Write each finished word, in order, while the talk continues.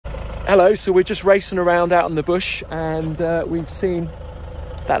Hello, so we're just racing around out in the bush and we've seen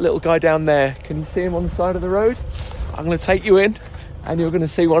that little guy down there. Can you see him on the side of the road? I'm going to take you in and you're going to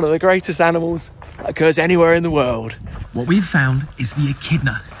see one of the greatest animals that occurs anywhere in the world. What we've found is the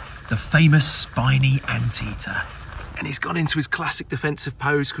echidna, the famous spiny anteater. And he's gone into his classic defensive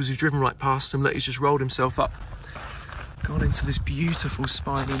pose because we've driven right past him. Look, he's just rolled himself up. Gone into this beautiful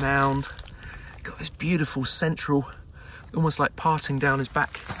spiny mound. Got this beautiful central, almost like parting down his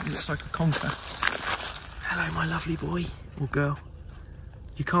back. He looks like a conker. Hello, my lovely boy or girl.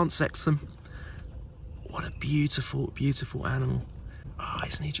 You can't sex them. What a beautiful, beautiful animal. Oh,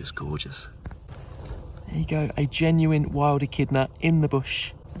 isn't he just gorgeous? There you go, a genuine wild echidna in the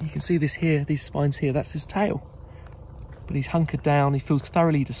bush. You can see this here, these spines here, that's his tail. But he's hunkered down, he feels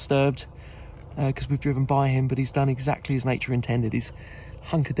thoroughly disturbed because we've driven by him, but he's done exactly as nature intended. He's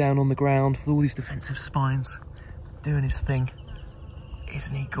hunkered down on the ground with all these defensive spines, doing his thing.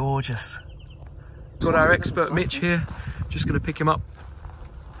 Isn't he gorgeous? Got our expert Mitch here, just going to pick him up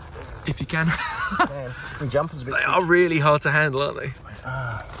if you can. They are really hard to handle, aren't they?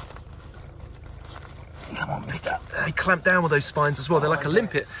 Come on, mister. They clamp down with those spines as well. They're like a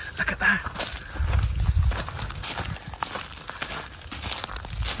limpet. Look at that.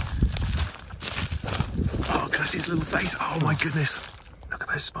 Oh, can I see his little face? Oh my goodness. Look at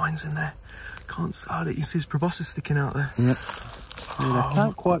those spines in there. Can't, oh, you see his proboscis sticking out there. Yep. Yeah, they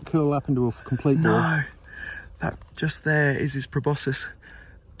can't quite curl up into a complete ball. No, that just there is his proboscis.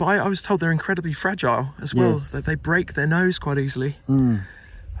 But I was told they're incredibly fragile as well. Yes. That they break their nose quite easily.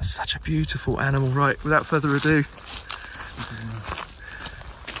 That's such a beautiful animal. Right, without further ado.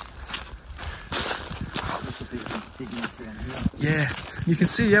 Yeah, you can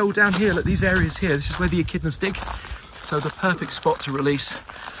see all down here, look, these areas here, this is where the echidnas dig. So the perfect spot to release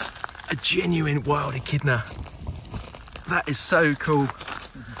a genuine wild echidna. That is so cool.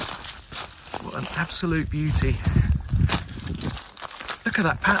 What an absolute beauty. Look at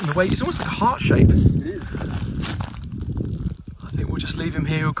that pattern, the way it's almost like a heart shape. It is. I think we'll just leave him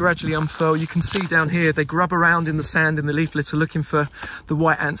here. He'll gradually unfurl. You can see down here, they grub around in the sand in the leaf litter looking for the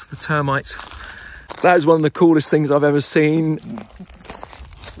white ants, the termites. That is one of the coolest things I've ever seen.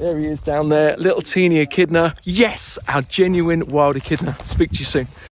 There he is down there, little teeny echidna. Yes, our genuine wild echidna. Speak to you soon.